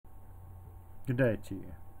Good day to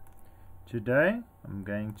you. Today I'm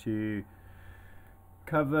going to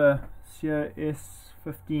cover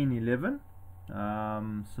COS1511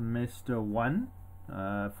 semester 1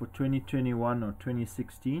 for 2021 or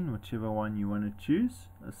 2016, whichever one you want to choose.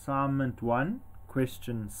 Assignment 1,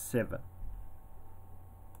 question 7.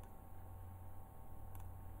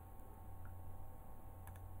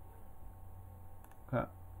 Okay,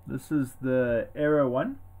 this is the error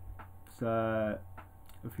one. So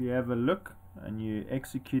if you have a look and you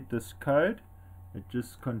execute this code, it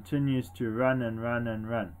just continues to run and run and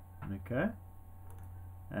run. Okay,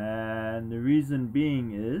 and the reason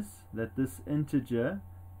being is that this integer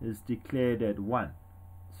is declared at 1.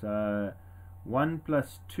 So 1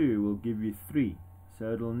 plus 2 will give you 3.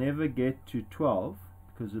 So it'll never get to 12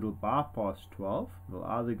 because it'll bypass 12. It'll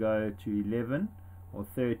either go to 11 or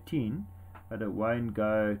 13, but it won't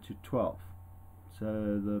go to 12. So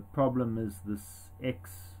the problem is this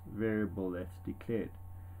x variable that's declared.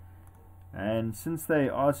 And since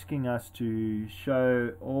they're asking us to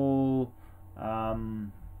show all,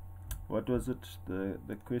 what was it?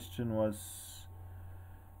 The question was,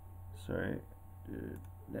 sorry, you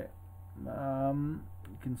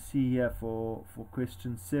can see here for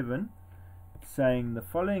question 7, saying the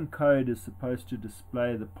following code is supposed to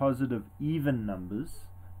display the positive even numbers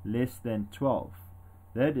less than 12.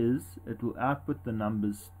 That is, it will output the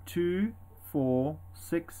numbers 2, 4,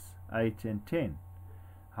 6, 8 and 10.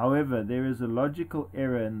 However, there is a logical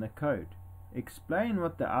error in the code. Explain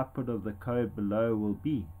what the output of the code below will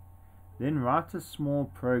be. Then write a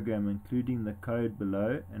small program including the code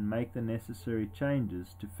below and make the necessary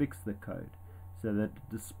changes to fix the code so that it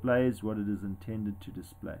displays what it is intended to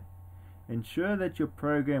display. Ensure that your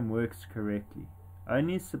program works correctly.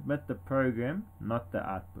 Only submit the program, not the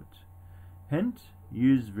output. Hint: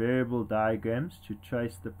 use variable diagrams to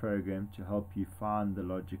trace the program to help you find the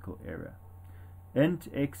logical error. Int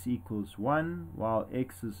x equals 1 while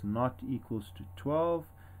x is not equals to 12.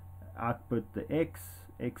 Output the x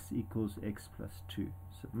equals x plus 2.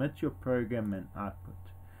 Submit your program and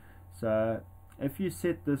output. So if you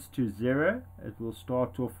set this to 0, it will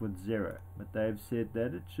start off with 0, but they've said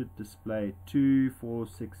that it should display 2, 4,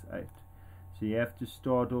 6, 8. So you have to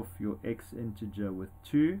start off your x integer with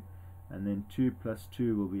 2, and then 2 plus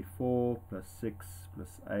 2 will be 4, plus 6,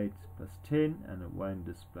 plus 8, plus 10, and it won't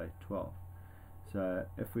display 12. So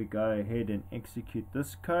if we go ahead and execute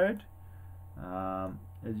this code,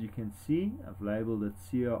 as you can see, I've labeled it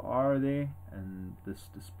COR there, and this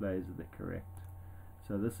displays the correct.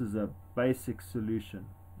 So this is a basic solution,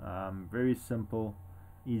 very simple,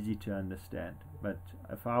 easy to understand. But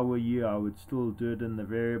if I were you, I would still do it in the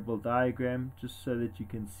variable diagram just so that you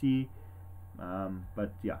can see,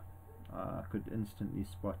 but yeah, I could instantly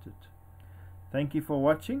spot it. Thank you for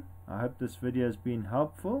watching. I hope this video has been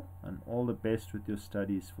helpful, and all the best with your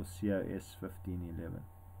studies for COS 1511.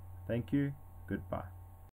 Thank you. Goodbye.